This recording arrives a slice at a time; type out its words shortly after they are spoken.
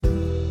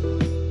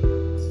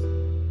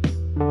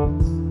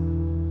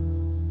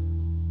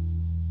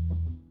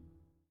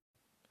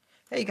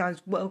Hey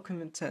guys,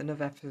 welcome to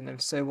another episode of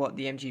So What,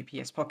 the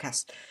MGPS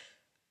podcast.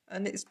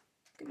 And it's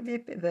going to be a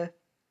bit of a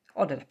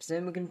odd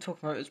episode. We're going to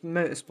talk about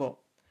motorsport.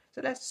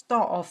 So let's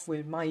start off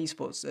with my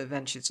esports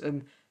adventures.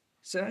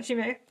 So as you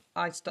know,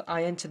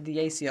 I entered the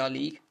ACR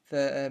League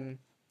for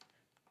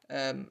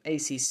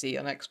ACC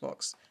on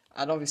Xbox,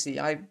 and obviously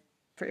I've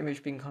pretty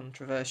much been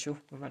controversial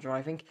with my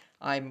driving.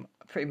 I'm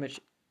pretty much,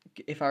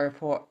 if I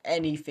report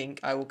anything,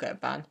 I will get a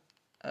ban.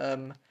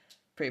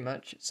 Pretty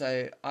much.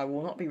 So I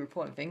will not be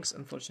reporting things,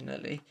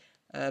 unfortunately.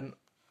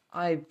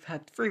 I've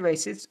had 3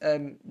 races.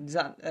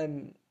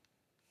 Laguna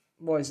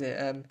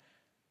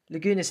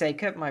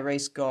Seca, my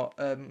race got,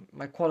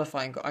 my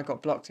qualifying, I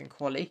got blocked in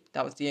quali.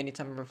 That was the only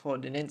time I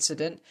reported an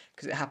incident,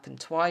 because it happened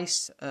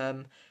twice.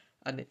 And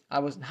I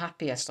wasn't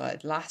happy. I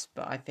started last,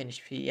 but I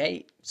finished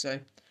P8. So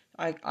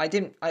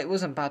it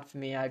wasn't bad for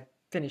me. I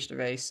finished the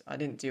race. I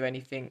didn't do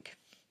anything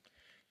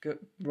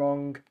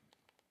wrong.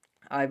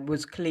 I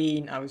was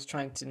clean. I was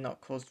trying to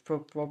not cause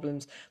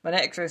problems. My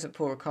next race at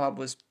Paul Ricard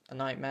was a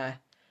nightmare.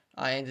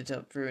 I ended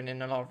up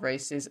ruining a lot of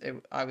races.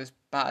 I was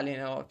battling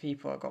a lot of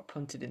people. I got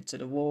punted into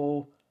the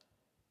wall.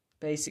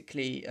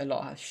 Basically, a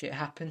lot of shit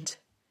happened.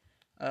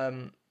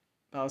 I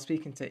was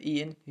speaking to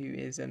Ian, who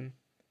is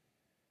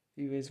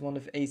one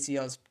of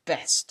ACR's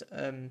best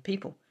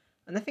people.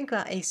 And the thing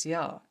about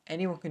ACR,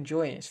 anyone can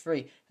join. It's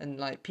free,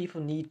 and people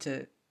need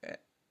to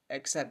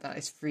accept that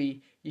it's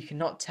free. You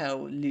cannot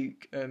tell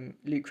Luke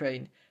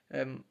Crane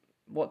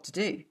what to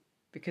do,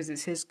 because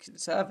it's his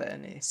server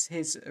and it's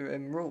his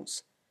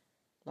rules.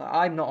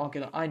 I'm not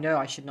arguing. I know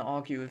I should not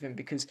argue with him,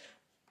 because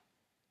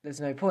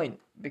there's no point,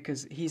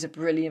 because he's a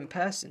brilliant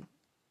person,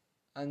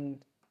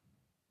 and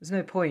there's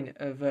no point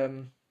of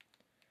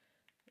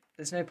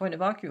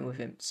arguing with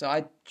him. So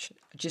I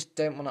just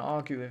don't want to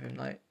argue with him.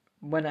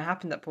 When it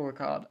happened at Paul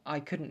Ricard, I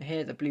couldn't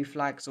hear the blue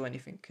flags or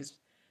anything, because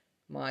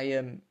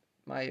my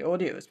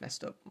audio was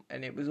messed up,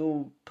 and it was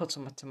all put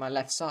to my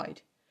left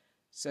side.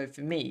 So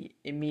for me,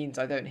 it means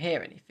I don't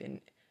hear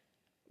anything,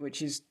 which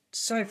is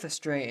so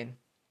frustrating.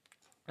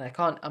 And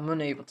I'm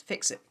unable to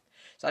fix it.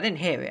 So I didn't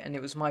hear it, and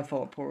it was my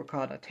fault, Paul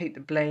Ricard. I take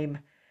the blame.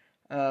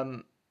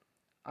 I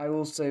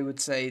also would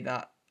say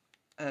that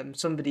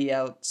somebody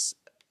else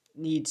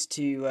needs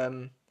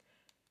to,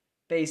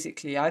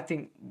 basically, I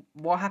think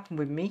what happened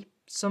with me,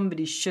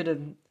 somebody should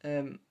have,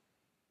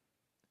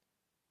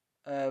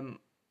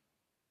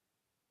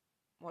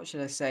 what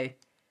should I say?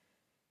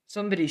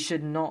 Somebody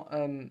should not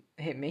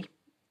hit me.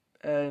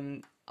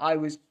 I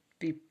was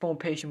be more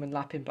patient when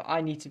lapping, but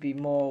I need to be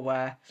more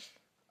aware,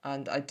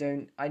 and I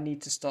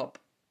need to stop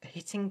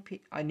hitting.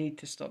 I need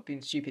to stop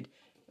being stupid.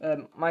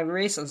 My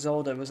race at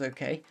Zolder was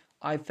okay.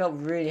 I felt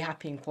really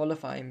happy in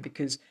qualifying,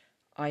 because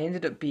I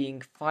ended up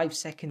being 5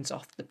 seconds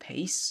off the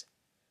pace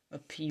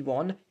of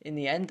P1 in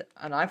the end,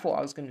 and I thought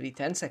I was going to be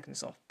 10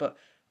 seconds off, but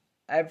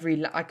I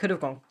could have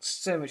gone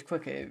so much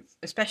quicker,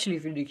 especially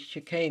through the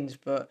chicanes,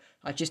 but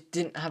I just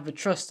didn't have the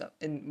trust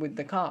with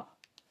the car,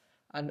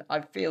 and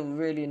I feel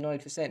really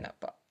annoyed for saying that.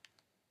 But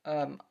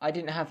I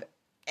didn't have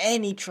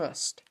any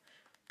trust,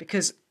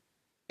 because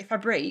if I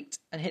braked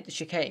and hit the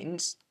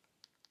chicanes,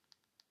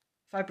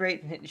 I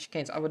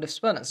would have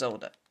spun at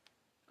Zolder,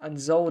 and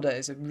Zolder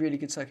is a really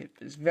good circuit,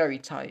 but it's very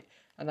tight,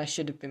 and I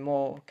should have been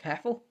more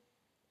careful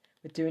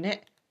with doing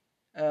it.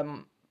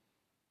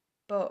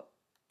 But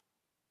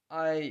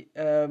I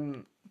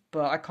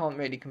can't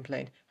really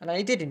complain, and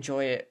I did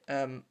enjoy it.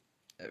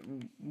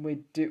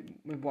 With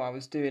what I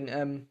was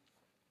doing,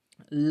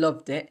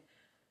 loved it.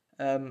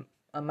 And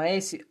my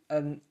AC,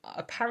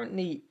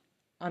 apparently,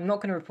 I'm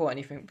not going to report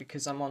anything,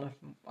 because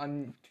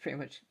I'm pretty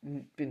much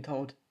been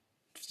told,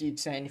 if you'd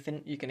say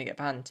anything, you're going to get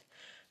banned.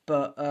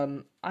 But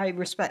I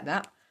respect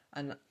that,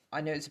 and I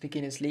know it's a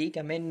beginners league.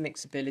 I'm in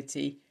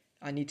mixability.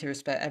 I need to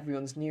respect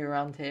everyone's new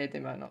around here. They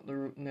might not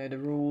know the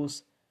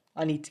rules.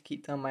 I need to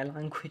keep down my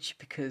language,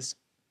 because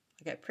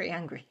I get pretty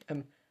angry.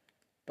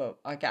 But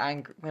I get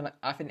angry when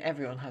I think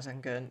everyone has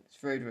anger, and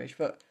it's road rage.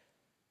 But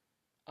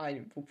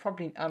I'm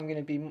going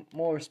to be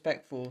more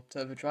respectful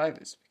to other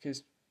drivers,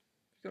 because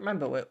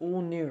remember, we're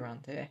all new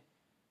around here,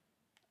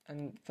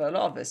 and for a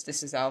lot of us,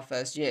 this is our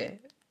first year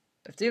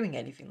of doing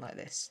anything like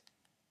this.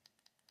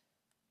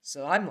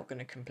 So I'm not going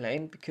to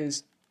complain,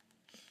 because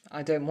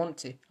I don't want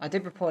to. I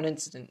did report an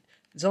incident.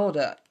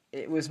 Zolder,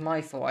 it was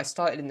my fault. I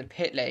started in the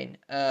pit lane,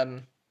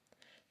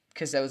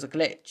 because there was a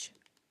glitch,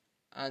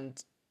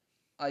 and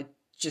I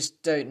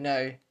just don't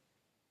know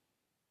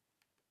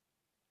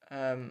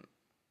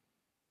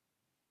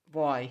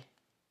why.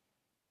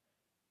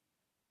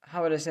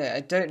 How would I say it?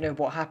 I don't know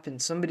what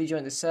happened. Somebody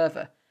joined the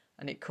server,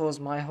 and it caused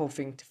my whole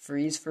thing to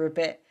freeze for a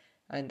bit,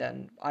 and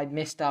then I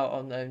missed out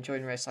on the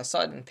joining race. I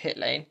started in the pit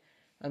lane,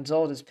 and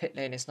Zolder's pit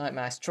lane is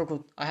nightmare. I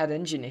struggled. I had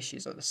engine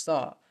issues at the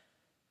start,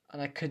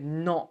 and I could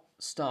not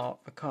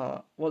start the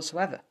car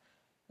whatsoever.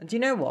 And do you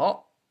know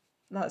what?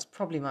 That's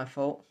probably my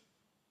fault.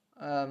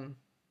 I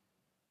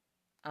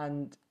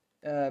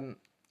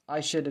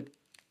should have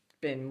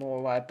been more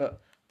aware, but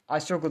I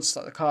struggled to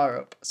start the car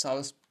up, so I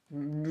was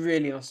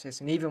really lost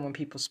this. And even when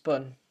people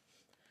spun,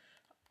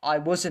 I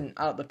wasn't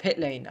out the pit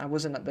lane. I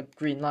wasn't at the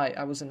green light.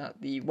 I wasn't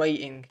at the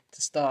waiting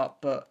to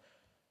start, but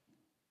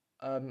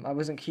I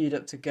wasn't queued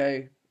up to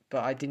go,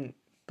 but I didn't.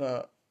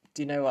 But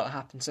do you know what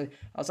happened? So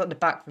I was at the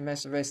back for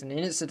most of the race, and the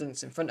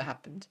incidents in front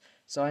happened.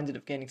 So I ended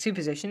up gaining two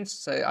positions.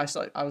 So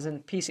I was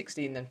in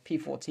P16, then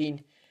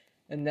P14,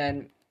 and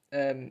then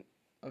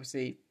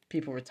obviously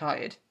people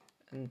retired,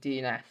 and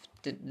DNF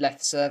left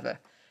the server.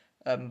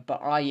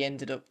 But I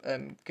ended up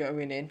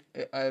going in,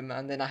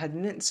 and then I had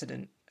an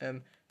incident.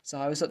 So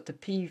I was up to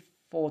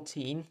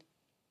P14,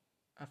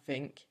 I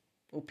think,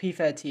 or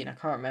P13. I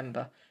can't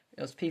remember.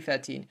 It was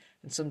P13,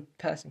 and some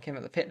person came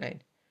at the pit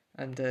lane,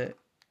 and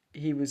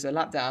he was a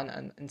lap down,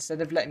 and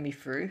instead of letting me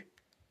through,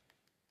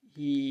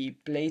 he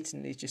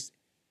blatantly just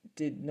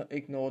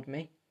ignored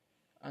me,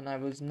 and I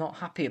was not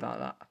happy about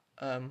that.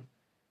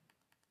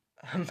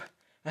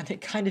 And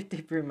it kind of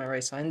did ruin my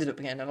race. I ended up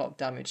getting a lot of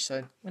damage, so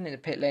I went in the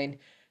pit lane.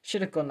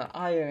 Should have gone that.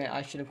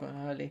 I should have gone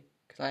early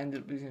because I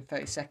ended up losing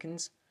 30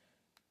 seconds.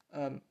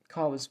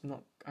 Car was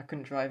not. I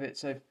couldn't drive it,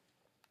 so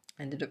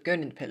I ended up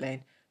going in the pit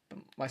lane. But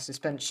my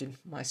suspension,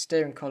 my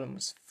steering column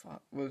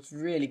was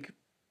really good.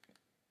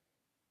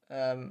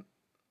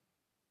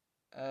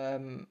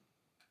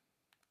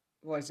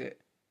 What is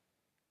it?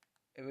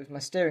 It was my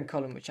steering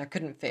column which I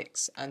couldn't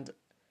fix, and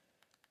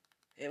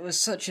it was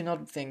such an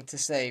odd thing to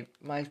say.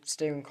 My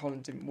steering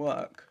column didn't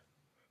work,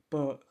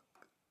 but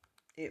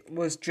it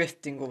was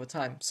drifting all the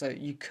time, so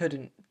you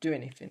couldn't do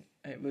anything.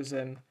 It was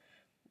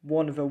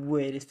one of the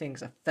weirdest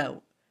things I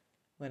felt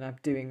when I'm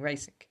doing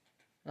racing.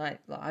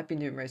 I've been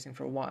doing racing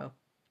for a while.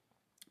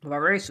 My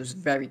race was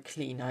very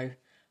clean. I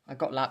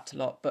got lapped a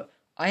lot, but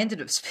I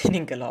ended up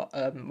spinning a lot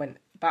when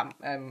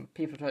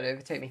people tried to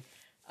overtake me.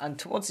 And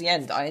towards the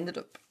end,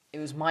 it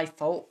was my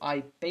fault.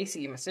 My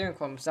steering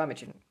column was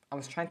damaged, and I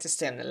was trying to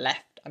stay on the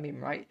left,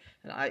 right,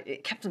 and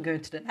it kept on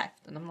going to the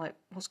left, and I'm like,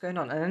 what's going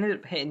on? And I ended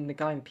up hitting the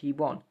guy in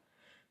P1,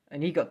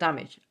 and he got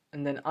damaged,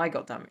 and then I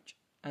got damaged,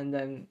 and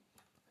then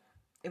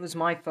it was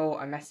my fault.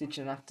 I messaged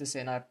him after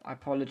saying I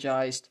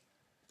apologised,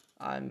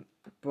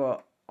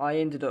 but I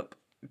ended up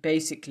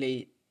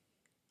basically,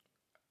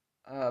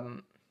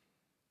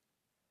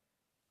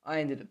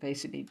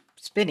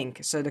 spinning.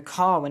 So the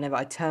car, whenever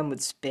I turned,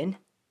 would spin.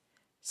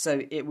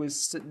 So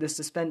the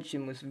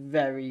suspension was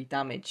very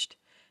damaged,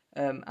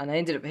 and I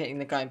ended up hitting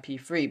the guy in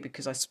P3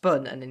 because I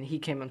spun, and then he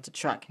came onto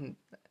track, and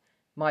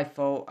my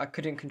fault. I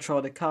couldn't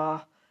control the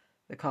car.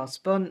 The car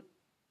spun,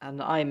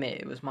 and I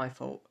admit it was my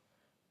fault.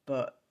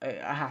 But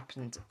it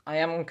happened. I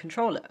am on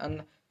controller,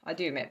 and I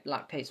do admit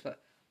black pace, but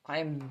I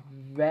am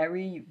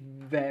very,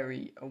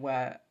 very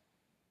aware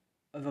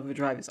of other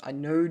drivers. I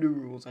know the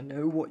rules. I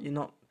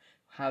know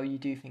how you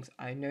do things.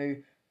 I know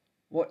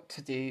what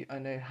to do. I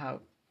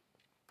know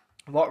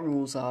what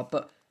rules are,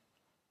 but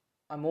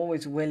I'm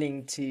always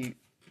willing to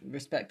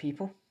respect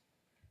people.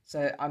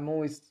 So I'm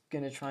always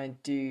going to try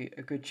and do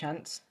a good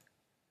chance.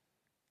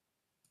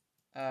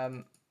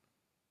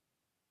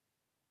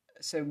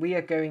 So we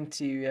are going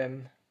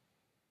to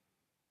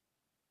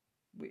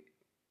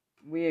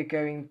we are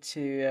going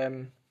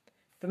to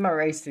for my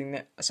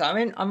racing. So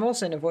I'm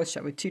also in a voice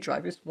chat with two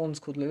drivers. One's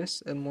called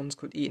Lewis and one's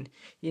called Ian.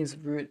 Ian's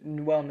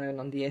well known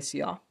on the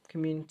ACR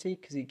community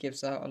because he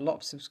gives out a lot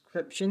of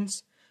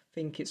subscriptions. I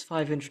think it's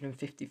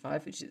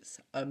 555, which is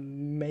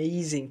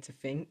amazing to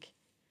think.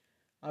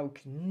 I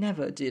could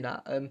never do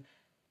that.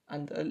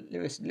 And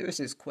Lewis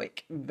is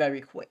quick,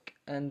 very quick,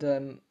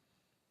 and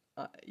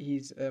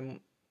he's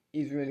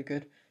really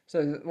good.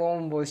 So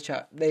one voice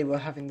chat, they were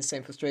having the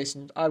same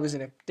frustrations. I was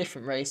in a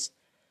different race.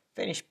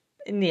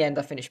 In the end,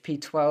 I finished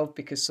P12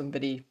 because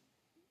somebody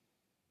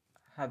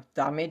had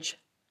damage,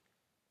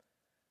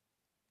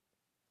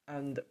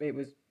 and it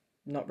was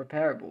not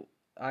repairable.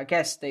 I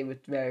guess they were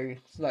very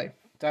slow,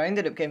 so I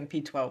ended up getting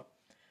P12,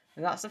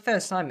 and that's the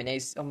first time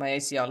on my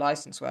ACR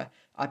license where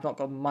I've not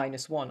got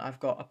 -1. I've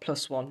got a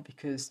 +1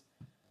 because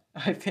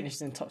I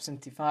finished in top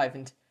 75,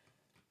 and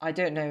I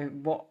don't know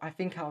what. I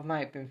think I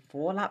might have been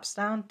 4 laps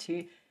down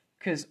too,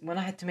 because when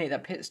I had to make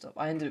that pit stop,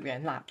 I ended up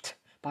getting lapped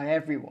by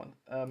everyone.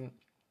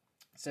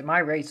 So my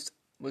race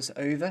was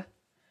over.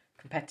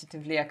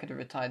 Competitively, I could have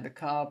retired the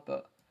car,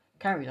 but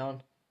carried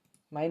on.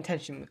 My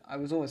intention, I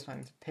was always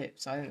planning to pit,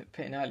 so I ended up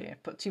pitting earlier.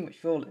 Put too much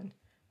fuel in.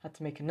 Had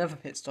to make another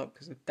pit stop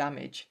because of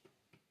damage,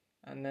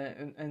 and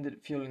then ended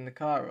up fueling the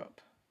car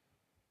up.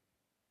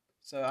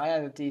 So I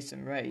had a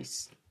decent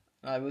race.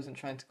 I wasn't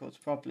trying to cause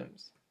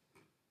problems.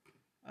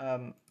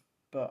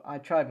 But I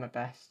tried my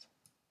best.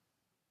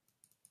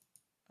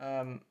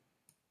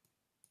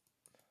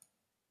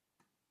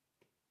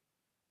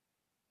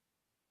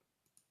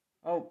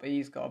 Oh, but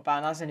he's got a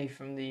ban, hasn't he,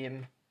 from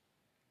the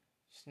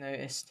just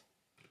noticed.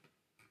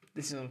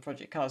 This is on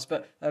Project Cars,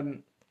 but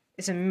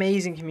it's an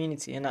amazing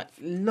community, and I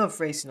love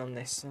racing on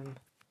this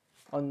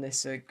for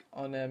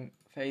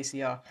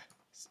ACR,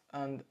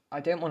 and I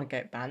don't want to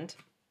get banned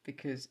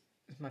because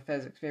it's my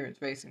first experience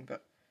racing,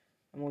 but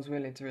I'm always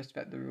willing to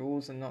respect the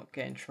rules and not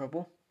get in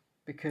trouble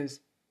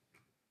because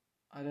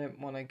I don't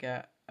want to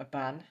get a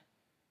ban.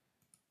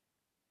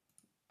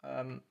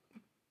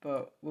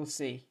 But we'll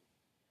see.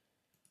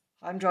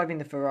 I'm driving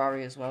the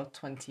Ferrari as well,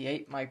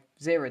 28, my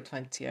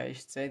 020, I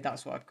should say.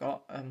 That's what I've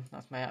got.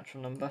 That's my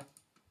actual number.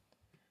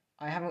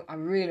 I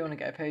really want to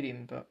get a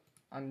podium, but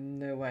I'm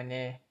nowhere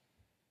near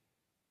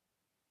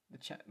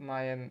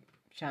my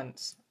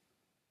chance.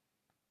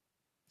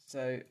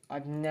 So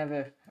I've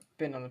never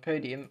been on the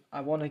podium.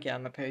 I want to get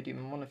on the podium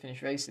and want to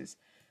finish races,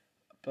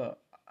 but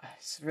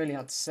it's really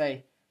hard to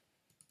say.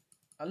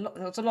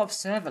 There's a lot of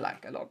server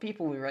lag. A lot of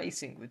people were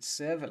racing with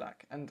server lag,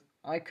 and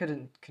I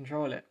couldn't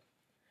control it.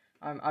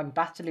 I'm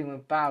battling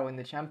with Bao in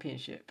the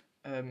championship,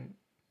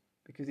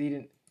 because he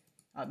didn't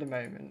at the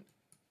moment.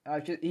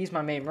 He's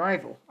my main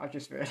rival. I've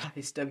just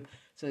realised.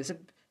 So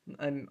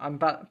I'm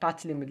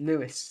battling with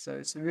Lewis. So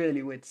it's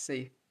really weird to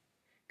see,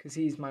 because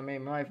he's my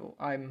main rival.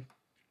 I'm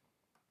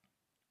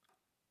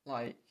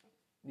like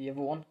the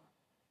other one,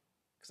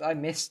 because I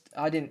missed.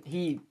 I didn't.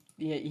 He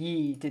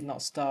did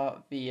not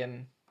start the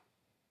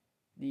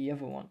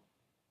other one.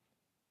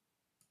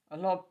 A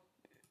lot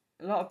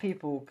of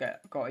people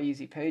got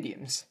easy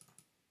podiums.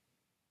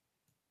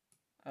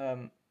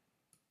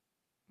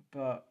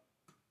 But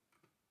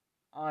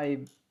I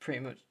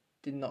pretty much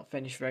did not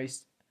finish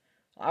race.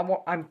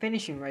 I'm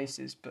finishing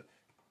races, but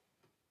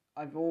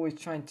I've always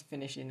tried to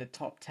finish in the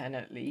top 10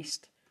 at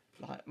least.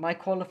 Like my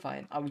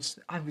qualifying, I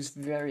was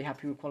very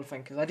happy with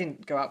qualifying because I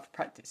didn't go out for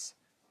practice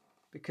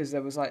because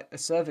there was like a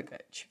server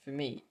glitch for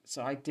me,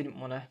 so I didn't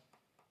want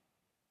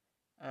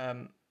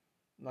to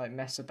like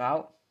mess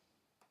about.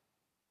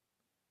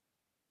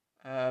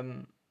 It's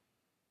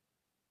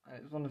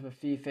one of the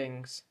few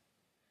things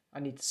I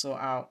need to sort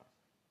out.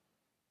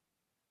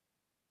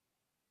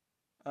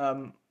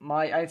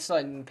 I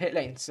started in the pit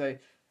lane, so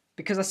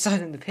because I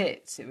started in the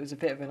pits, it was a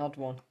bit of an odd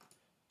one.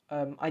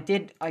 I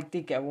did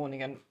get a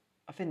warning, and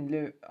I think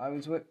it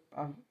was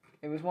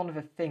one of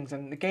the things,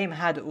 and the game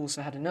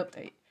also had an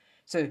update.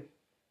 So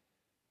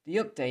the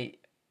update,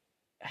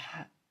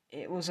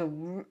 it was a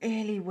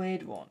really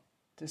weird one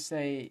to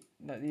say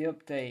that the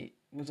update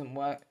wasn't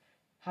work.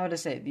 How would I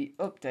say it? The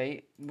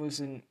update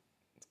wasn't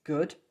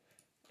good.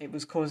 It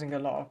was causing a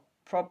lot of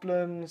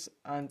problems,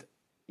 and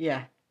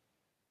yeah,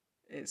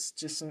 it's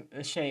just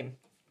a shame.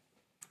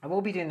 I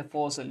will be doing the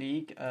Forza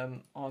League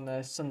on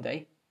a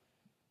Sunday,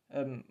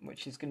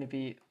 which is going to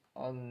be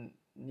on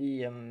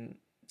the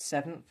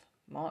 7th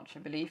March, I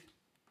believe.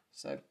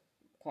 So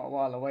quite a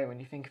while away when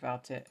you think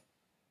about it.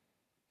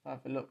 If I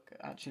have a look,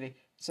 actually.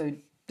 So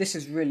this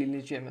is really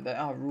legitimate. There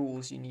are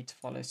rules you need to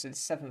follow. So the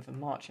 7th of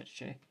March,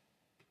 actually.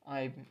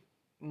 I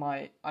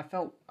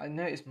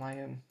noticed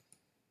my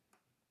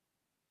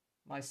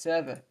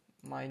server,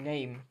 my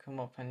name come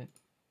up, and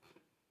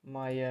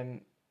my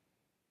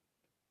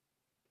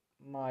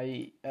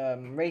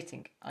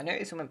rating. I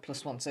noticed it went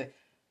 +1, so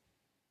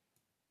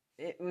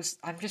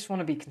I just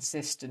want to be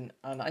consistent,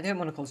 and I don't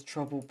want to cause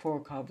trouble.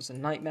 Poor was a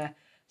nightmare.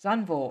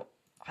 Zandvoort,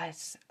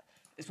 it's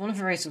one of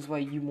the races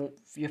where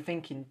you're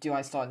thinking, do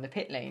I start in the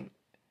pit lane?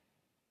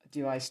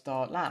 Do I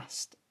start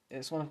last?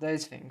 It's one of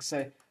those things.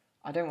 So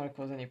I don't want to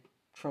cause any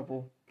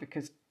trouble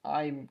because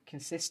I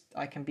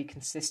can be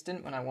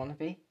consistent when I want to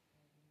be.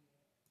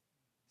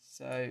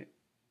 So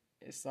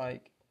it's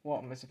like,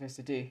 what am I supposed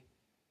to do?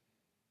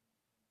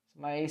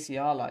 So my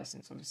ACR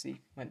license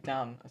obviously went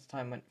down as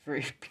time went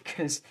through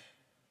because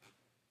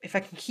if I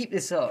can keep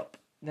this up,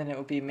 then it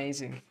will be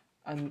amazing.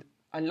 And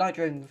I like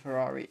driving the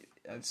Ferrari.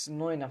 It's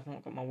annoying I've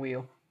not got my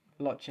wheel.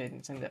 A lot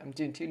changed. I'm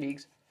doing 2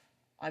 leagues.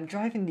 I'm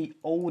driving the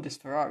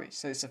oldest Ferrari,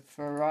 so it's a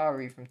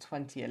Ferrari from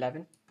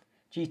 2011.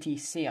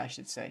 GTC, I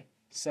should say.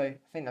 So I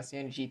think that's the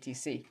only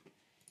GTC.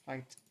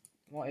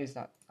 What is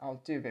that?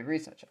 I'll do a bit of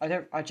research.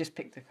 I just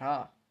picked the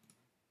car.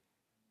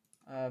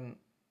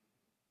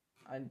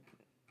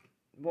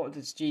 What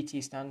does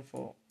GT stand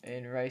for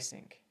in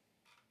racing?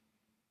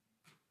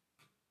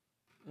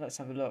 Let's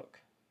have a look.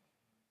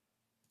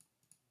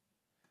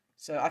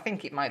 So I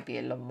think it might be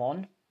a Le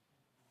Mans,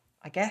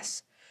 I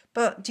guess.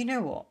 But do you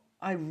know what?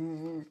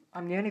 I'm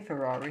the only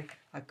Ferrari.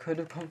 I could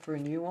have gone for a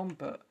new one,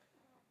 but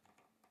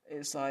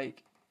it's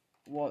like,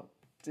 what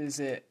does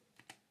it?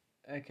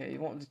 Okay,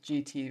 what does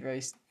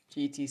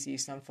GTC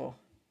stand for?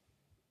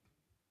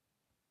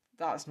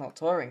 That's not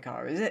touring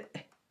car, is it?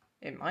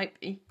 It might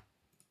be.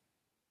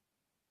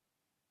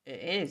 It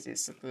is.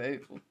 It's a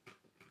global.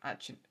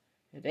 Actually,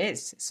 it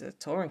is. It's a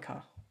touring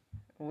car.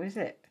 Or is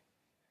it?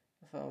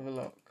 Let's have a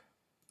look.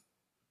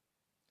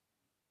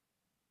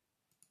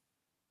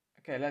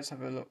 Okay, let's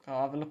have a look.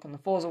 I'll have a look on the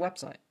Forza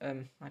website.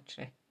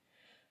 Actually,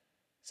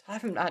 so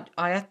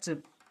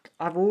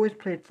I've always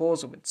played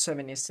Forza with so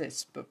many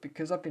assists, but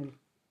because I've been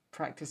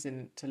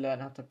practicing to learn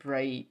how to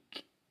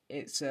brake,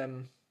 this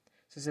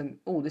is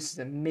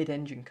a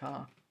mid-engine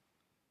car.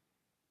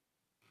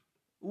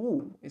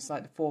 Ooh, it's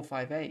like the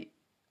 458.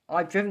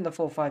 I've driven the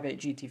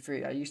 458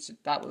 GT3.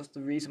 That was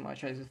the reason why I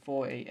chose the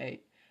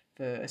 488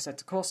 for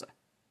Assetto Corsa.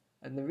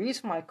 And the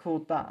reason why I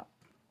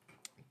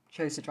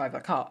chose to drive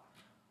that car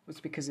was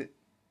because it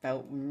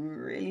felt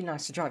really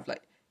nice to drive.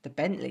 Like the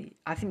Bentley,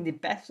 I think the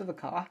best of a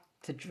car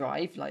to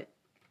drive, like,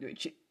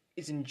 which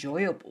is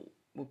enjoyable,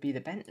 would be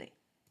the Bentley.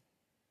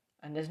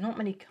 And there's not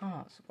many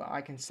cars where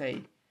I can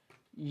say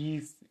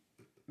you've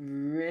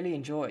really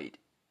enjoyed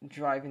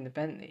driving the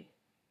Bentley.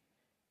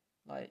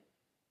 Like,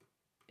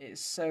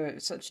 it's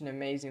such an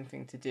amazing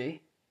thing to do.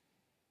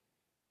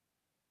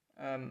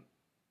 Um,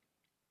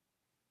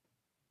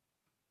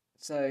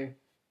 so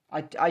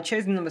I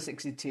chose the number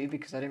 62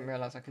 because I didn't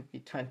realize I could be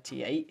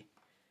 28.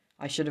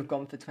 I should have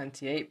gone for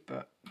 28,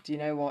 but do you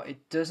know what?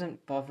 It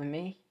doesn't bother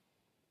me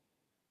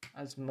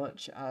as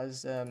much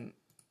as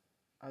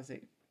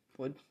it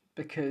would,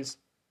 because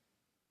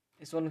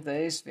it's one of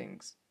those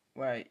things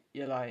where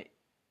you're like,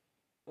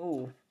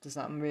 oh, does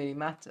that really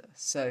matter?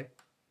 So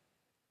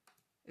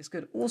it's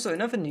good. Also,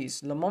 in other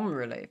news, Le Mans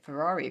relay,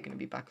 Ferrari are going to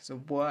be back as a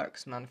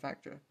works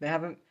manufacturer.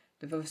 They've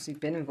obviously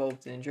been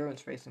involved in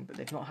endurance racing, but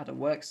they've not had a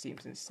works team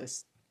since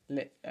this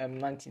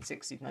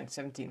 1960s,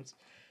 1970s,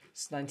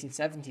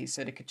 1970s,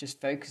 so they could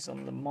just focus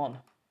on Le Mans.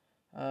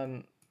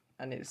 And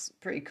it's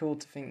pretty cool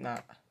to think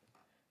that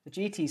the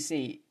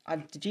GTC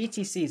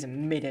is a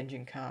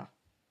mid-engine car,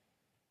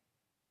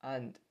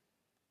 and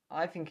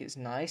I think it's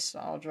nice.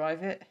 I'll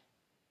drive it,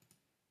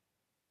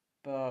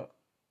 but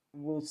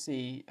we'll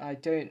see.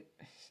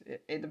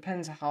 It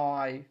depends how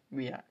I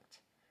react.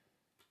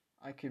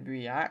 I could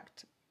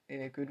react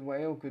in a good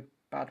way or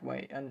bad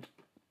way, and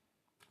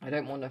I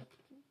don't want to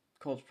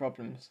cause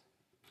problems.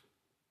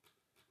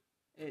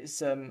 It's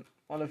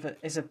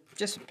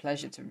just a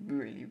pleasure to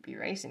really be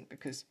racing,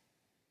 because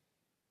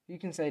you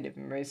can say they've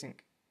been racing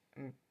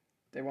and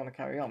they want to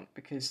carry on,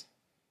 because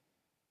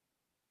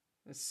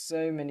there's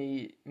so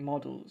many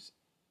models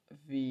of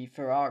the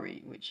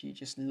Ferrari which you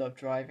just love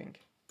driving.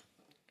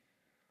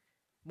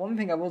 One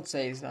thing I would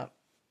say is that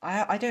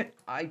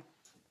I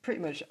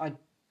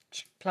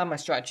plan my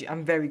strategy.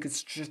 I'm very good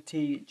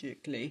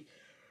strategically,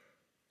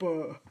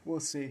 but we'll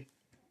see.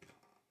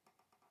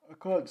 I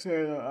can't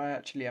say that I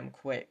actually am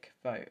quick,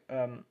 though.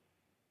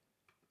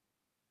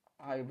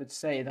 I would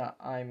say that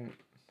I'm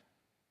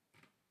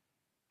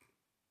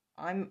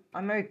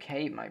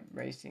okay at my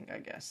racing, I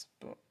guess,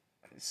 but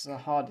it's the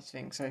hardest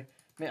thing. So, I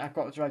mean, I've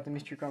got to drive the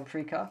Mystery Grand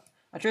Prix car.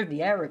 I drove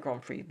the Aero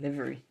Grand Prix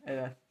livery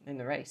in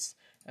the race,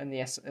 and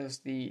it was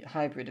the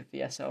hybrid of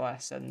the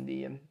SOS and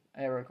the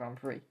Aero Grand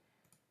Prix.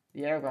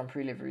 The Aero Grand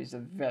Prix livery is a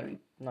very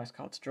nice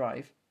car to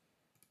drive,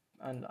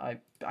 and I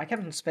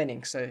kept on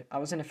spinning, so I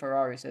was in a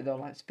Ferrari, so they're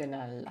like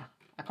Spinella.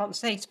 I can't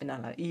say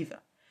Spinella either.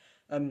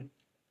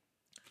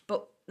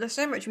 But there's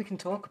so much we can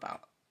talk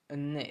about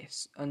in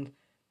this, and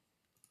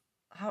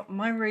how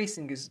my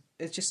racing is.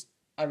 It's just,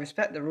 I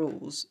respect the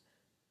rules,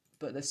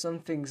 but there's some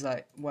things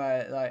like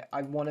where like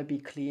I want to be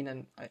clean,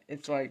 and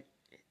it's like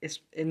it's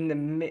in the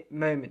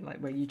moment like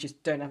where you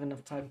just don't have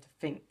enough time to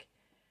think,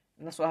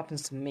 and that's what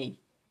happens to me.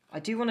 I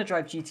do want to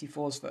drive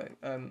GT4s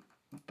though,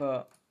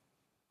 but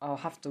I'll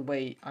have to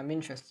wait. I'm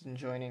interested in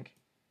joining,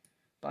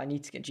 but I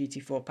need to get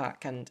GT4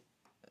 pack, and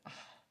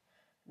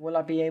will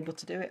I be able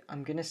to do it?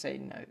 I'm gonna say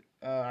no.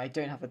 I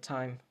don't have the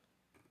time.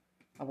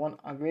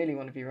 I really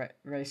want to be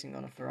racing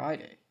on a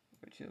Friday,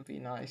 which will be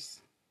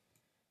nice.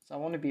 So I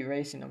want to be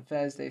racing on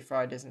Thursday,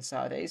 Fridays, and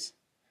Saturdays.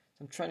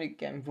 So I'm trying to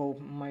get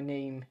involved with my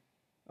name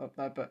up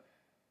there, but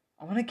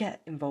I want to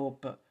get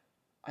involved, but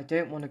I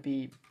don't want to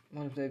be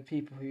one of those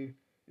people who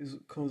is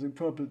causing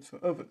problems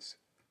for others.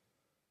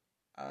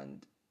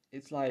 And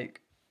it's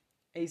like,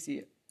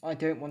 AC, I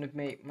don't want to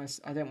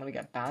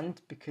get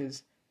banned,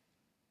 because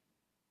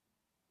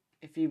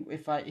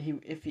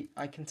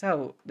I can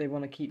tell they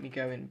want to keep me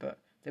going, but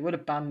they would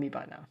have banned me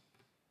by now,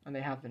 and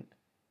they haven't.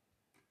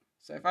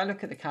 So if I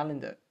look at the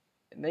calendar,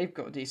 they've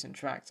got decent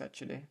tracks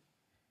actually.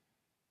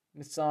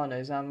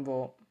 Misano,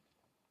 Zandvoort,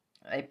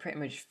 they pretty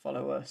much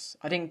follow us.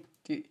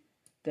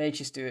 They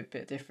just do it a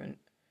bit different.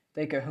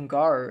 They go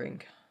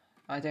Hungaroring.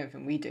 I don't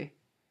think we do.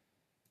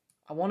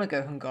 I want to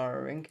go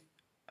Hungaroring,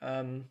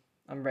 and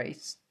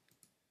race,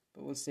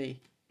 but we'll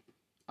see.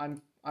 I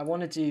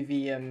want to do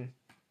the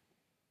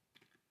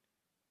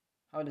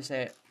how would I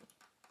say it?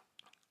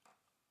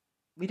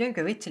 We don't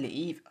go Italy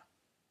either,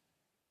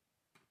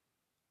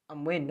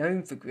 and we're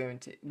known for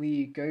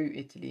we go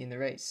Italy in the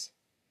race.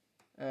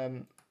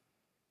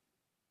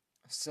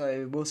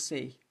 So we'll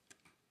see.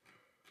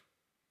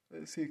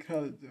 Let's see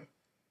calendar.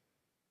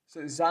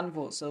 So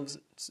Zandvoort, so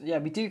yeah,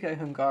 we do go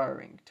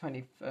Hungaroring,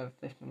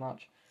 25th of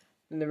March.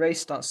 Then the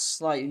race starts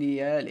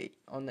slightly early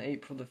on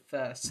April the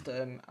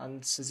 1st,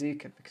 and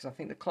Suzuka, because I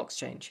think the clocks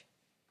change.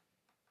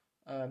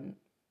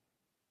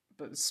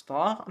 But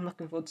Spa, I'm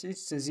looking forward to.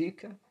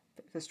 Suzuka,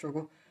 bit of a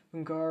struggle.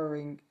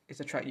 Hungaroring is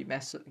a track you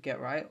get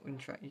right, one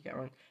track you get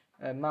wrong.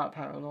 Mount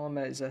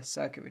Paranorma is a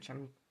circuit which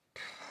I'm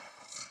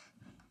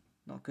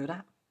not good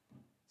at.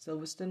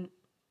 Silverstone,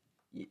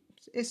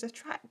 it's a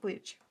track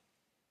which,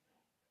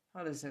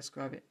 how does I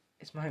describe it?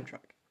 It's my home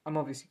track. I'm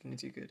obviously going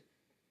to do good.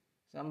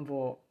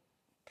 Zandvoort,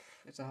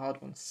 it's a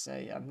hard one to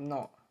say. I'm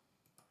not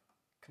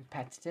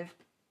competitive,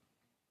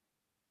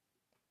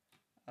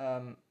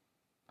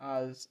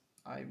 as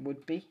I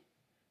would be.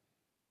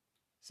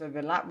 So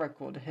the lap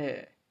record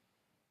here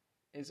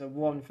is a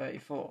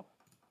 1:34.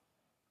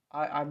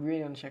 I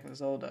really want to check if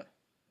it's older.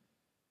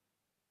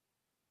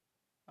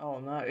 Oh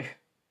no.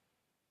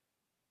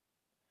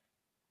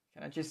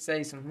 Can I just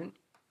say something?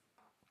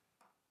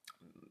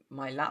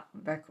 My lap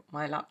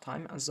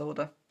time as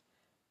Zelda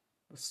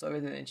was slower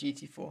than a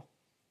GT4.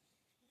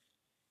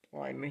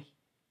 Why me?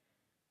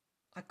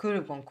 I could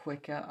have gone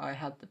quicker. I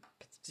had the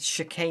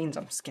chicanes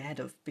I'm scared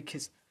of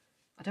because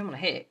I don't want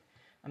to hit.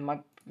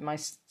 And my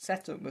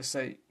setup was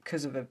so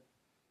because of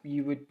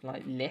you would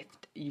like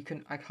lift.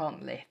 I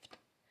can't lift.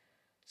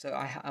 So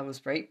I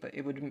was brake, but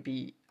it wouldn't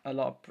be a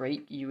lot of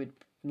brake. It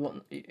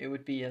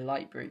would be a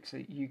light brake, so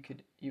you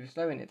were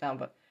slowing it down,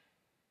 but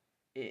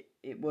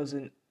it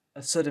wasn't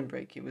a sudden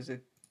brake. It was a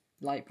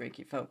light brake.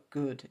 It felt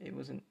good. It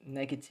wasn't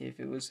negative.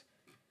 It was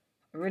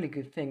a really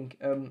good thing.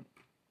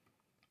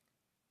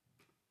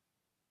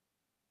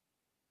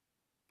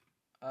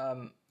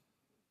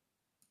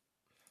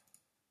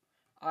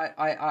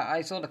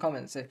 I saw the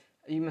comments.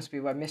 You must be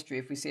aware mystery.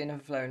 If we see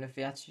another flaw in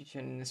the attitude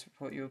in this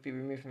report, you will be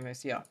removed from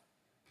OCR.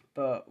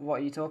 But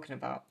what are you talking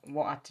about?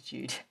 What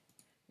attitude?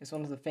 It's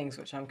one of the things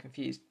which I'm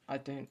confused. I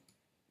don't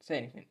say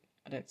anything.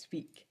 I don't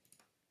speak.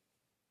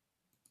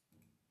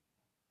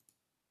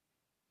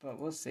 But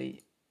we'll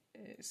see.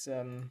 It's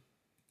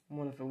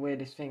one of the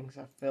weirdest things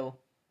I feel.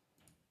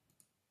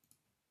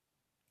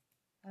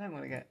 I don't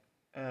want to get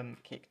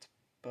kicked,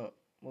 but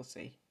we'll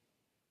see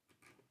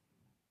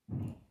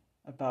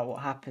about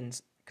what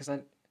happens. Because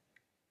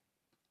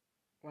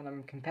when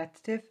I'm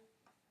competitive,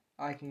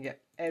 I can get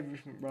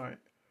everything right.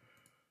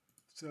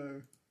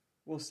 So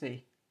we'll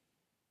see.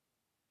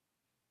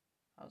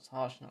 That was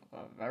harsh, not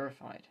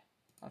verified.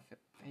 I feel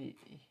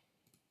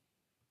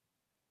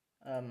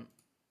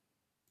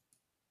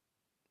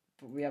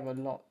but we have a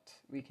lot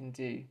we can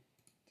do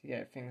to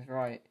get things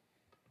right.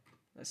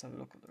 Let's have a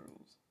look at the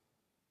rules.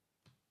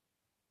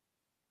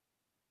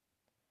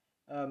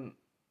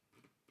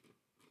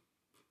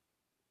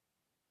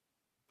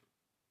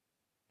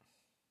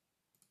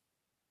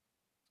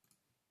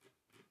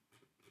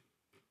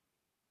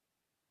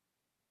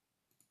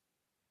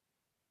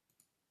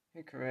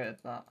 Who created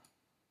that?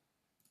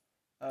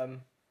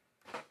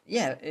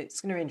 Yeah, it's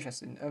going to be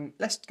interesting.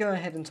 Let's go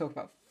ahead and talk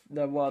about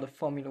the world of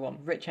Formula One,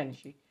 Rich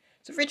Energy.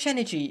 So Rich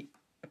Energy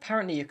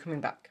apparently are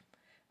coming back,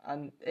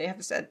 and they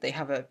have said they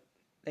have an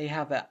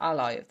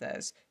ally of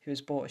theirs who has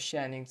bought a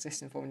share in an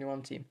existing Formula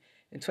One team.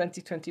 In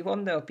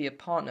 2021, there will be a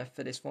partner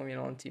for this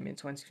Formula One team. In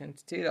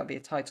 2022, there'll be a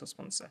title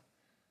sponsor.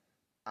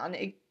 And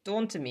it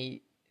dawned to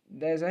me,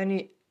 there's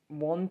only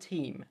one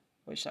team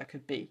which that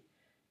could be,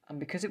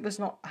 and because it was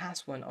not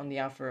Haas one on the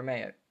Alfa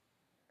Romeo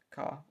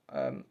car,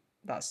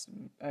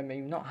 maybe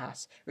not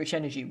Haas. Rich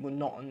Energy were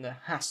not on the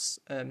Haas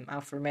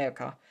Alfa Romeo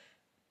car.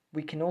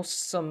 We can all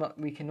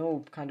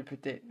kind of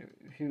predict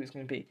who it's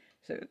going to be.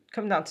 So it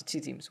comes down to two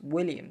teams: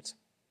 Williams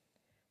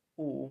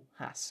or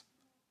Haas.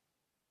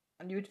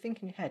 And you would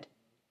think in your head,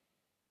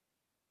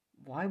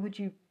 why would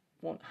you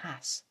want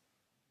Haas?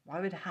 Why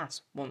would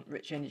Haas want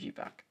Rich Energy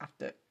back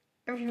after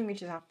everything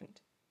which has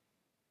happened?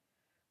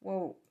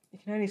 Well, you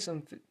can only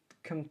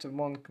come to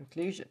one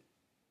conclusion.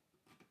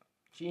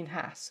 Gene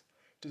Haas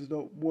does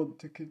not want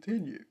to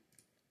continue.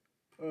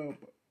 I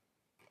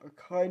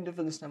kind of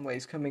understand where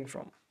he's coming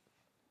from.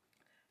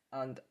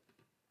 And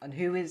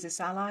who is this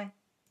ally?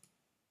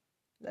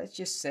 Let's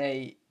just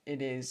say it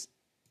is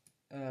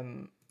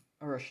a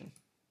Russian.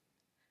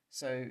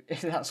 So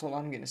that's all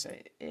I'm going to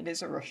say. It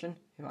is a Russian,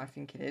 who I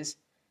think it is.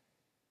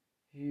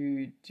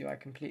 Who do I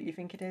completely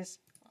think it is?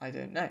 I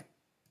don't know.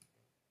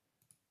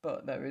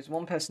 But there is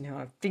one person who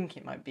I think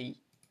it might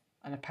be,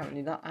 and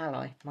apparently that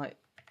ally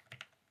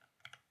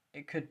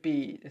it could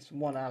be this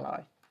one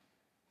ally.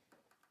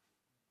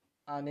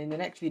 And in the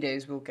next few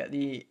days,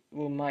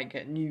 we might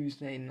get news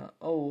saying that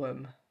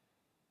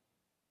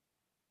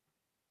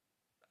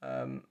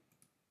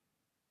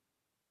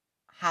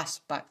Haas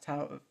backed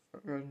out of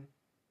run.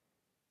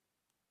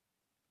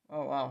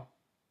 Oh wow.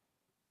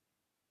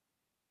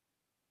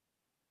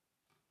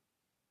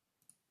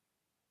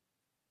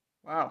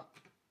 Wow.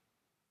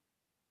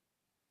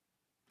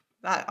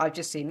 That I've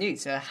just seen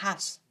news.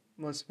 Haas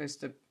was supposed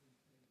to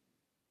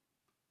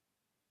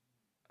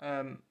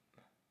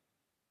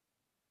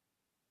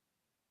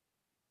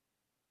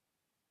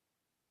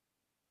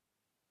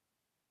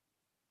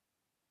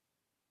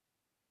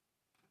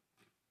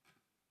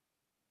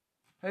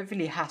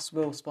hopefully Haas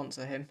will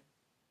sponsor him.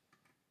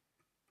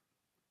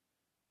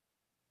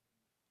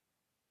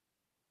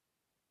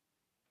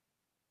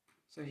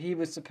 So he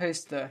was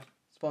supposed to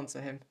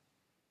sponsor him.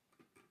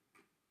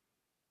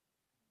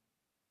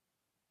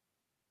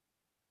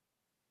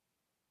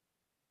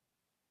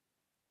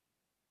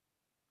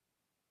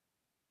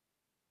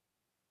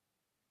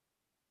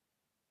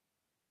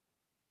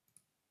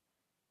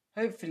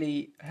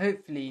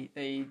 Hopefully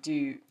they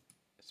do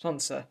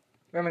sponsor.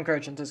 Roman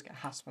Grosjean does get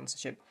Haas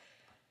sponsorship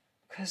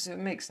because it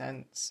makes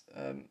sense.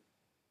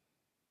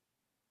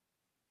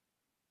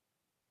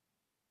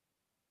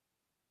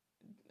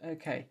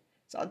 Okay,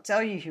 so I'll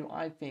tell you who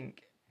I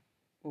think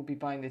will be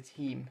buying the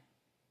team.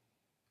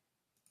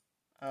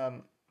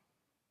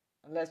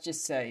 Let's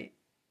just say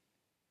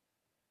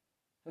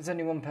there's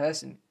only one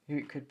person who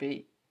it could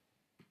be,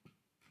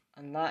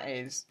 and that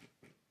is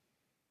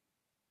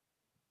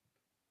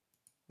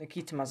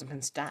Nikita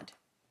Mazepin's dad.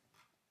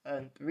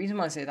 And the reason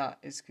why I say that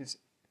is because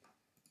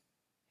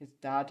his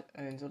dad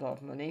owns a lot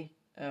of money.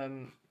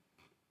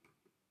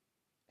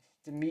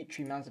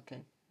 Dmitry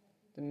Mazepin.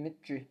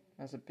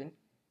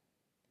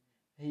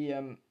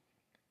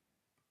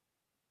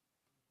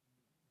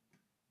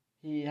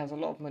 He has a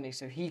lot of money,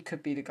 so he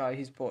could be the guy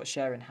who's bought a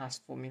share in Haas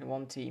Formula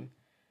One team,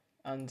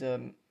 and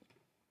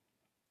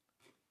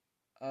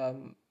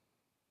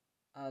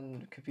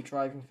could be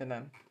driving for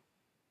them.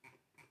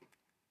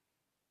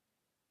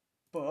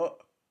 But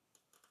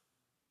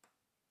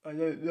I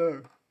don't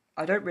know.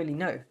 I don't really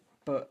know,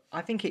 but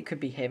I think it could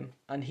be him,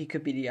 and he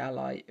could be the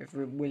ally of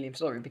William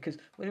Story, because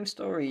William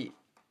Story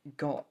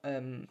got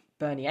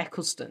Bernie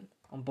Ecclestone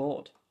on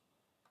board.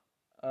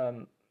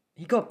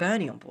 He got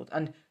Bernie on board,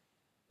 and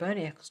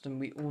Bernie Ecclestone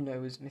we all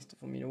know as Mr.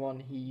 Formula One.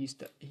 He used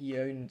to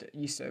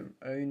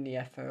own the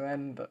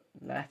FOM, but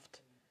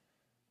left.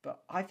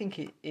 But I think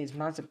it is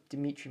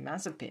Dmitry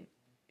Mazepin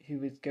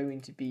who is going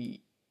to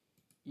be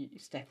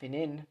stepping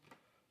in.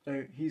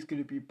 So he's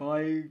going to be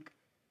buying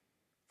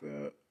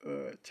the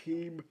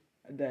team,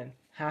 and then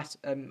Haas,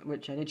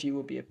 Rich Energy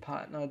will be a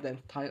partner, then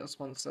title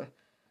sponsor.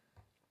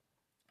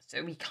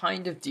 So we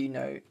kind of do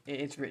know it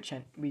is Rich,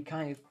 and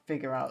we've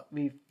figured out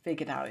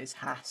it's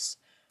Haas.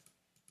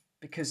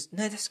 Because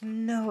there's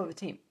no other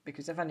team.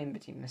 Because they've had in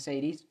between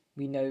Mercedes,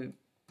 we know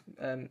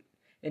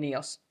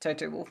Ineos,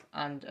 Toto Wolff,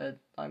 and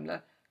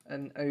Daimler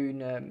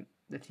own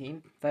the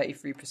team,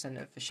 33%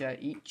 of the share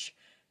each.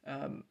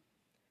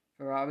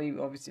 Ferrari,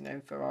 obviously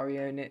known Ferrari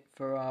own it.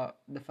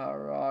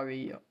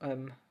 Ferrari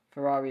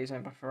is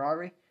owned by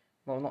Ferrari.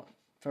 Well, not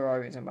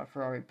Ferrari is owned by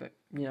Ferrari, but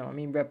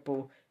Red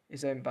Bull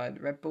is owned by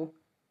Red Bull.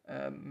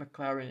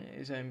 McLaren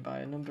is owned by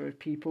a number of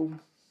people.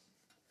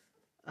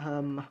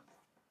 Who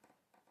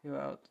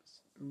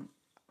else?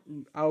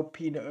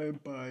 Alpine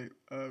owned by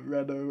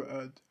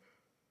Renault,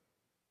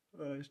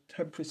 and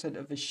 10%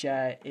 of the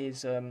share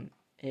is in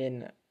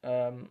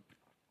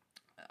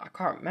I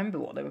can't remember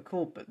what they were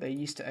called, but they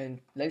used to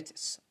own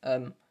Lotus.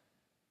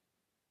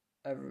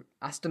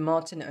 Aston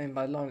Martin owned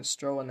by Lawrence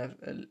Stroll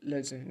and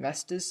loads of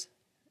investors.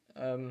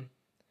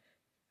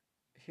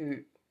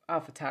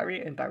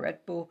 AlphaTauri owned by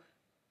Red Bull.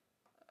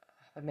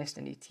 Have I missed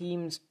any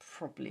teams?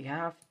 Probably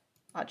have.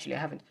 Actually, I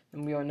haven't.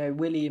 And we all know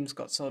Williams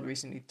got sold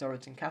recently to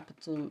Dorrington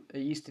Capital. It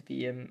used to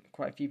be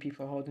quite a few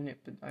people holding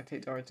it, but I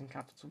think Dorrington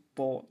Capital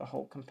bought the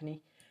whole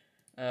company.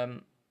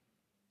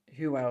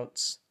 Who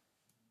else?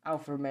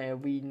 Alfa Romeo,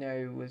 we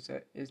know,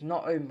 is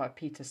not owned by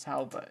Peter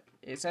Sauber.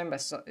 It's run by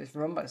Sauber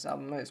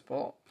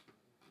Motorsport,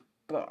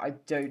 but I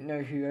don't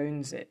know who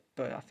owns it.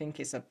 But I think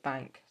it's a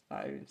bank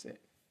that owns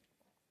it.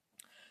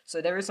 So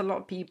there is a lot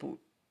of people,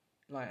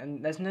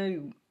 and there's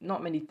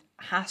not many.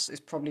 Haas is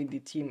probably the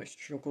team which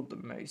struggled the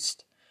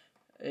most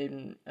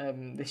in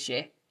this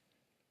year,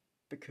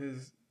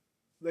 because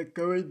they're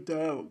going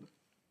down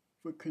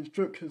for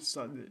construction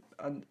standard,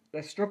 and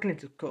they're struggling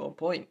to score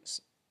points.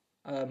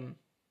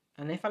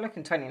 And if I look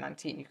in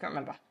 2019, you can't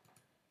remember.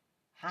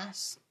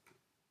 Haas,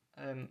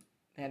 they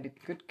had a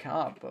good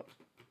car, but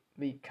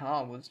the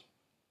car was,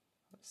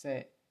 let's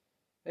say,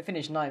 they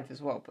finished 9th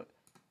as well, but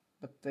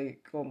they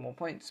got more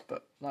points.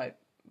 But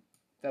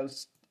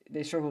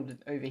they struggled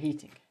with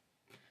overheating.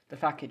 The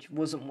package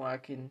wasn't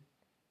working,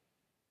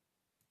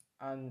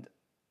 and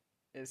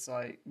it's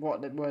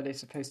what were they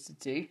supposed to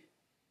do?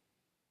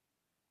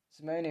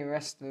 Simone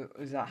Resta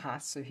was at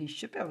Haas, so he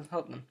should be able to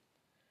help them.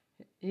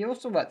 He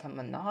also worked on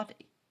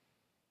Minardi.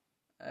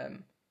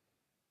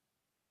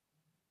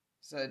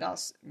 So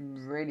that's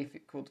really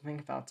cool to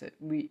think about it.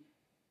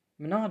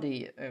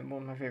 Minardi are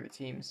one of my favourite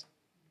teams.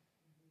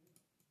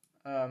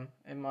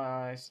 In my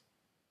eyes.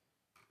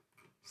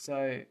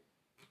 So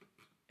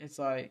it's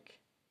the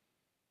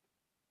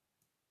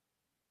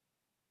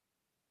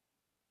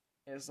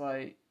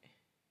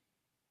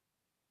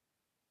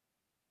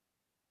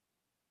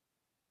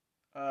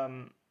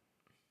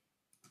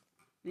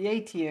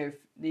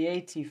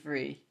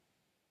 83.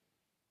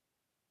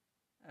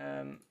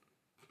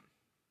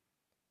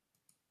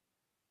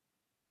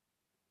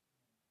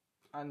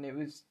 And it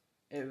was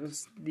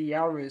the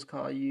Arrows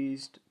car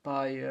used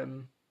by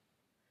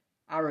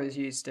Arrows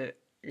used it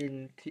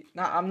in.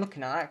 Now I'm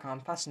looking at that car.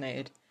 I'm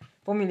fascinated.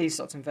 Formula E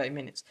starts in 30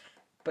 minutes.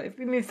 But if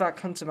we move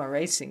back onto my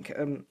racing,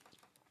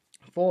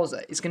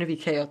 Forza, it's going to be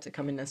chaotic.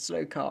 I'm in a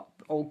slow car,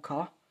 old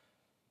car,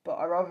 but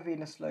I'd rather be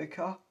in a slow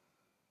car.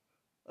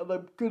 And I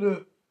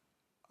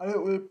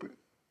don't want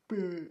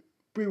to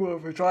be one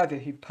of a driver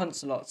who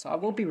punts a lot. So I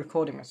will be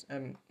recording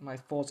my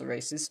Forza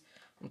races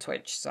on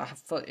Twitch, so I have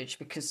footage,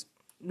 because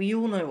we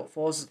all know what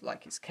Forza's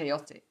like. It's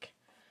chaotic.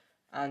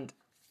 And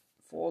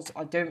Forza,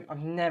 I've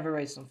never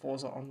raced on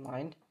Forza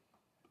online,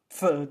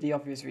 for the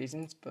obvious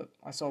reasons, but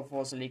I saw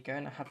Forza League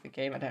going. I have the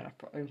game. I don't have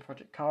own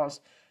Project Cars.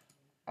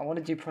 I want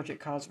to do Project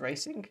Cars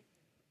racing,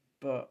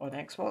 but on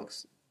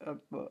Xbox,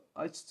 but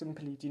I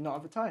simply do not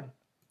have the time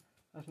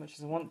as much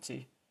as I want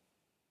to,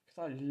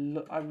 because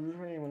I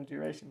really want to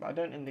do racing, but I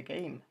don't in the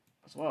game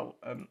as well.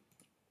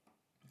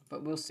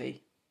 But we'll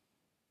see.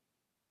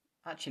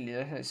 Actually,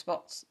 there's no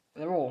spots.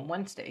 They're all on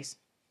Wednesdays.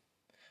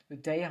 The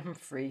day I'm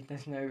free,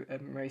 there's no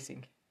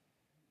racing.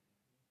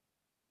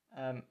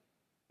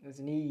 There's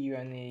an EU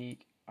only.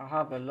 I'll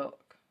have a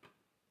look.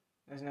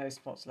 There's no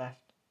spots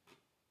left,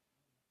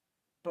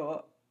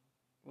 but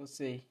we'll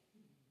see.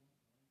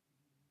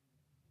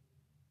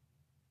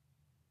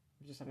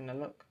 I'm just having a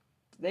look.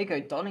 They go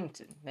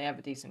Donington. They have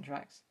a decent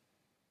tracks.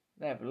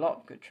 They have a lot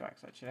of good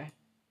tracks actually.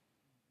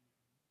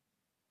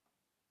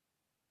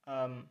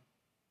 And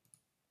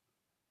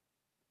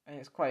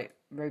it's quite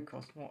road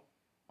course. What?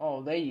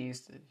 Oh, they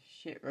used the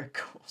shit road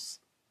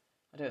course.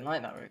 I don't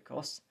like that road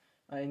course.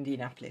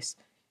 Indianapolis.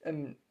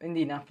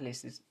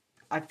 Indianapolis is,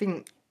 I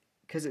think,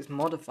 because it's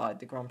modified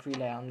the Grand Prix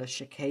layout and the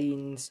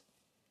chicanes.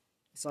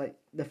 It's like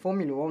the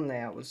Formula One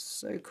layout was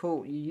so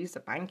cool. You use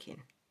the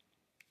banking,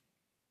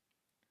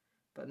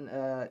 but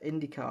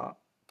IndyCar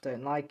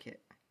don't like it.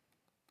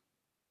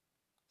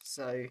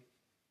 So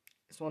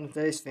it's one of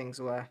those things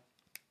where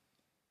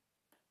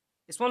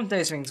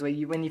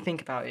you, when you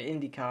think about it,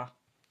 IndyCar,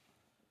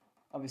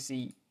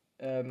 obviously,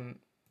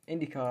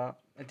 IndyCar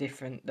are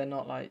different. They're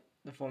not like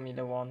the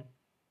Formula One,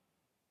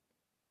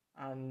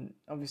 and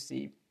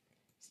obviously,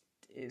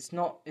 it's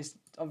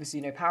obviously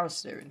no power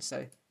steering.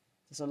 So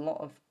there's a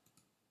lot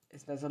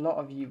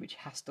of you which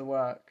has to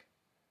work,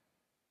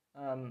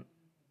 and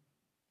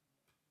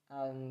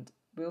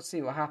we'll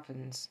see what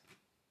happens.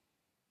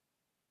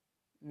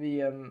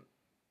 And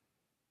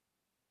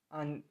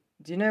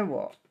do you know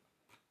what?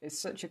 It's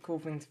such a cool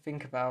thing to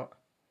think about.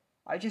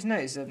 I just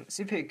noticed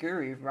Super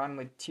Guru ran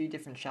with 2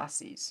 different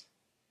chassis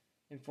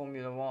in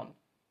Formula One,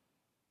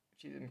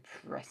 which is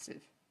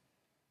impressive.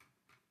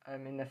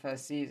 In their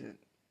first season.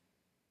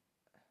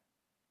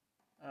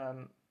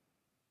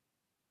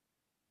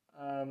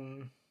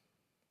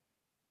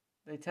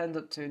 They turned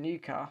up to a new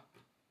car.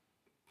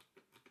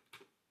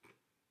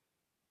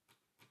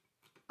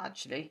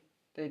 Actually,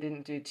 they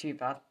didn't do too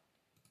bad.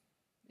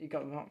 You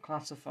got not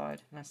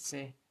classified. Let's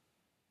see.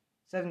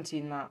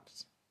 17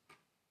 laps.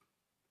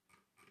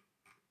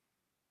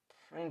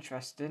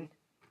 Interesting.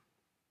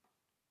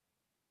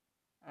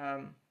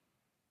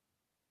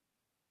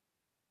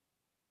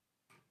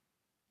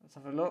 Let's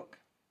have a look.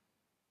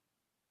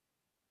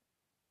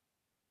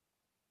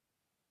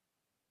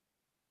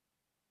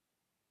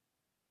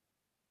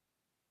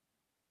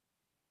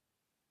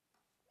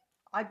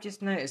 I've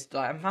just noticed,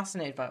 like, I'm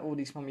fascinated by all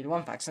these Formula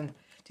One facts, and do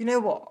you know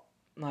what?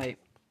 Like,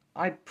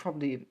 I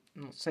probably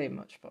not say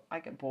much, but I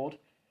get bored.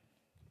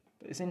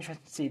 But it's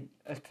interesting to see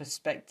a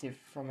perspective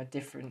from a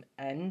different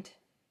end.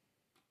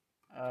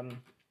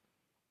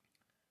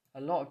 A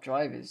lot of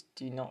drivers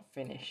do not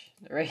finish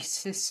the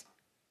races,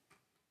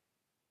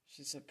 which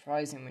is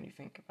surprising when you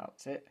think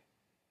about it.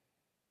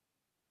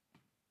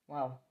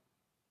 Wow,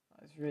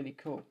 that's really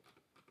cool.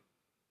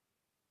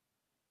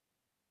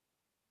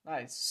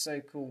 That is so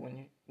cool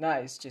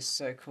that is just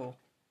so cool.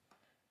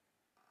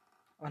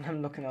 When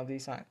I'm looking at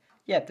these signs.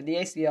 Yeah, but the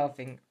ACR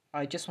thing,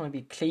 I just want to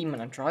be clean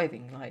when I'm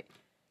driving. Like,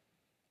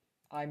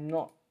 I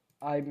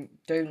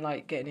don't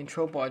like getting in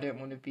trouble. I don't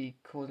want to be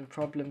causing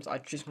problems. I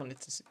just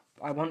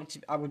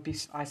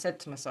I said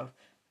to myself,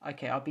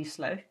 okay, I'll be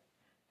slow,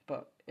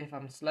 but if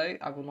I'm slow,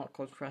 I will not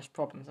cause crash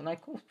problems. And I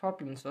caused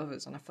problems for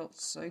others, and I felt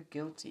so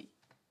guilty.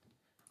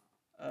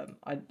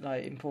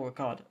 In Paul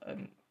Ricard,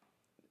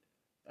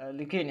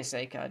 Laguna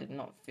Seca, I did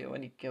not feel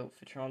any guilt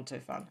for Toronto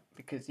fan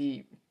because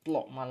he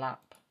blocked my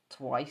lap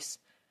twice,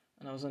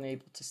 and I was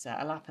unable to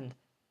set a lap. And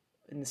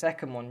in the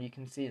second one, you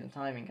can see the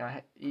timing.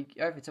 He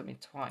overtook me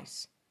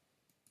twice,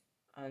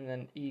 and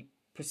then he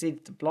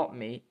proceeded to block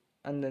me,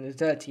 and then the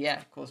dirty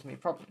air caused me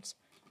problems.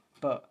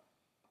 But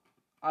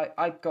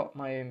I got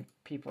my own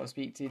people I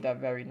speak to. They're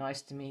very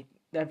nice to me.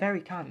 They're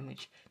very kind.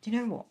 Which, do you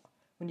know what?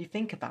 When you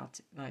think about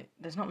it, like,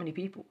 there's not many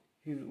people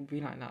who will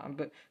be like that.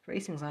 But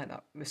racing's like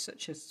that. We're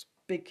such a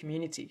big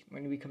community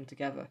when we come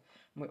together.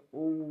 And we're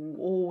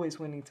always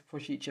willing to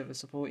push each other,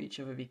 support each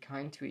other, be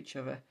kind to each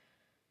other.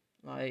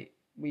 Like,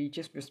 we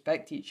just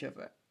respect each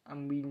other,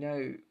 and we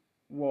know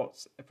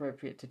what's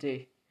appropriate to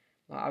do.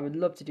 Like, I would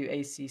love to do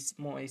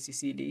more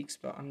ACC leagues,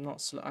 but I'm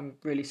not. I'm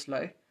really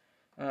slow.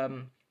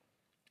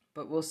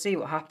 But we'll see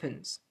what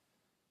happens.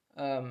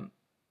 And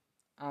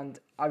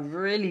I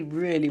really,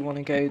 really want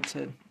to go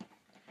to,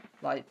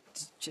 like,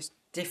 just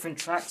different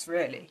tracks,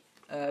 really.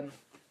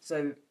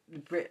 So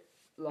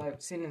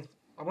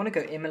I want to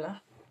go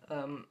Imola.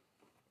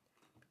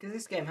 Because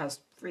this game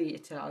has 3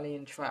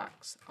 Italian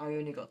tracks. I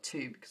only got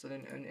 2 because I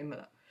don't own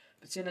Imola.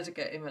 But as soon as I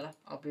get Imola,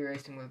 I'll be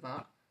racing with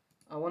that.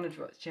 I want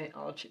to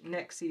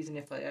next season,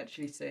 if I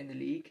actually stay in the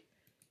league,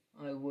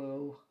 I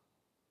will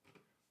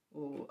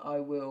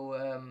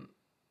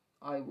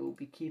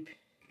be keeping.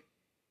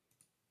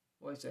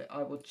 What is it?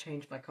 I will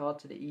change my car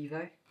to the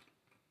Evo.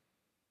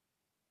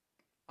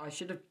 I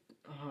should have.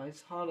 Oh,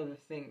 it's harder to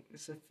think.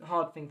 It's a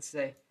hard thing to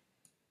say.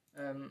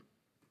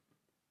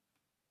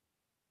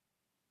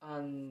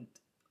 And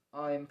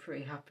I'm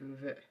pretty happy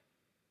with it.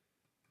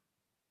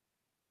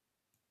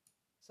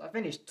 So I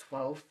finished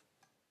 12th.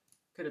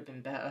 Could have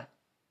been better.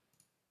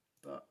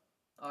 But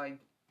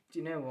do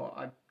you know what?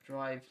 I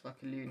drive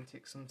like a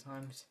lunatic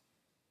sometimes.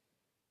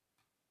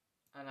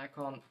 and I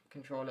can't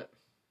control it.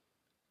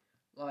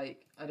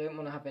 Like, I don't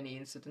want to have any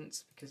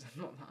incidents because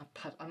I'm not that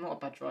bad. I'm not a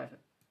bad driver.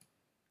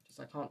 Just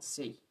I can't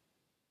see.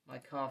 My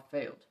car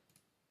failed.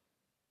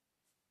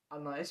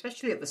 And like,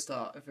 especially at the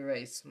start of the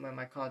race when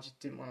my car just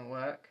didn't want to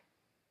work.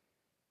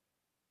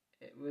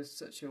 It was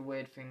such a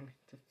weird thing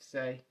to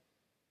say.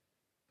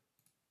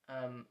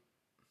 I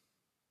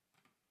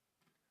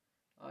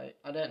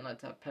don't like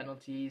to have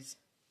penalties.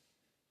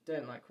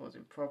 Don't like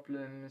causing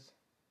problems.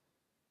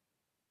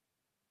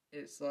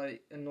 It's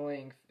like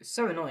annoying. It's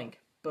so annoying,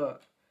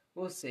 but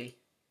we'll see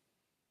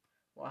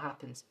what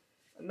happens.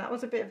 And that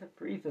was a bit of a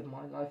breather of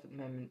my life at the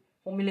moment.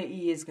 Formula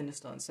E is going to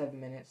start in 7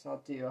 minutes.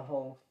 I'll do a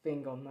whole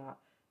thing on that.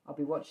 I'll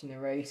be watching the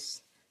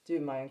race,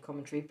 doing my own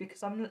commentary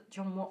because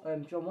John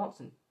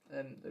Watson,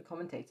 the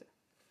commentator,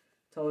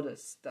 told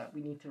us that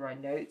we need to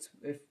write notes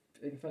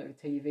in front of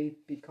the TV,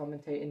 be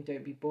commentating,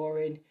 don't be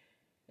boring,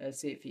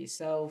 see it for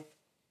yourself,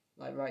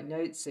 like write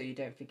notes so you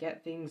don't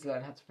forget things,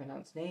 learn how to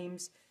pronounce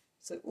names.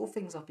 So all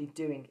things I'll be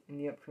doing in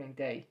the upcoming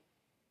day.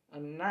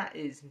 And that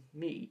is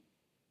me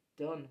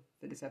done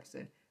for this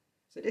episode.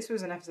 So this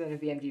was an episode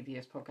of the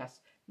MGPS podcast.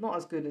 Not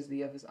as good as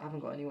the others. I haven't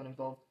got anyone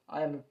involved.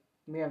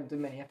 We haven't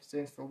done many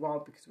episodes for a while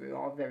because we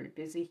are very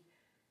busy.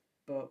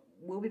 But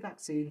we'll be back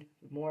soon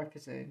with more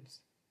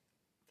episodes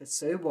for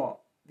So What,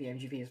 the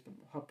MGPS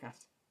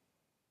podcast.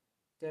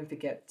 Don't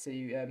forget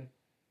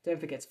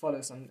to follow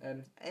us on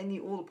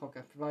all the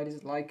podcast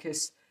providers, like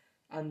us,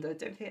 and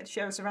don't forget to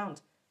share us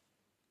around.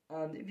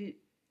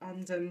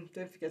 And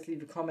don't forget to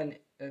leave a comment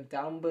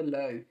down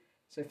below.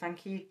 So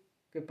thank you,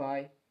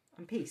 goodbye,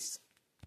 and peace.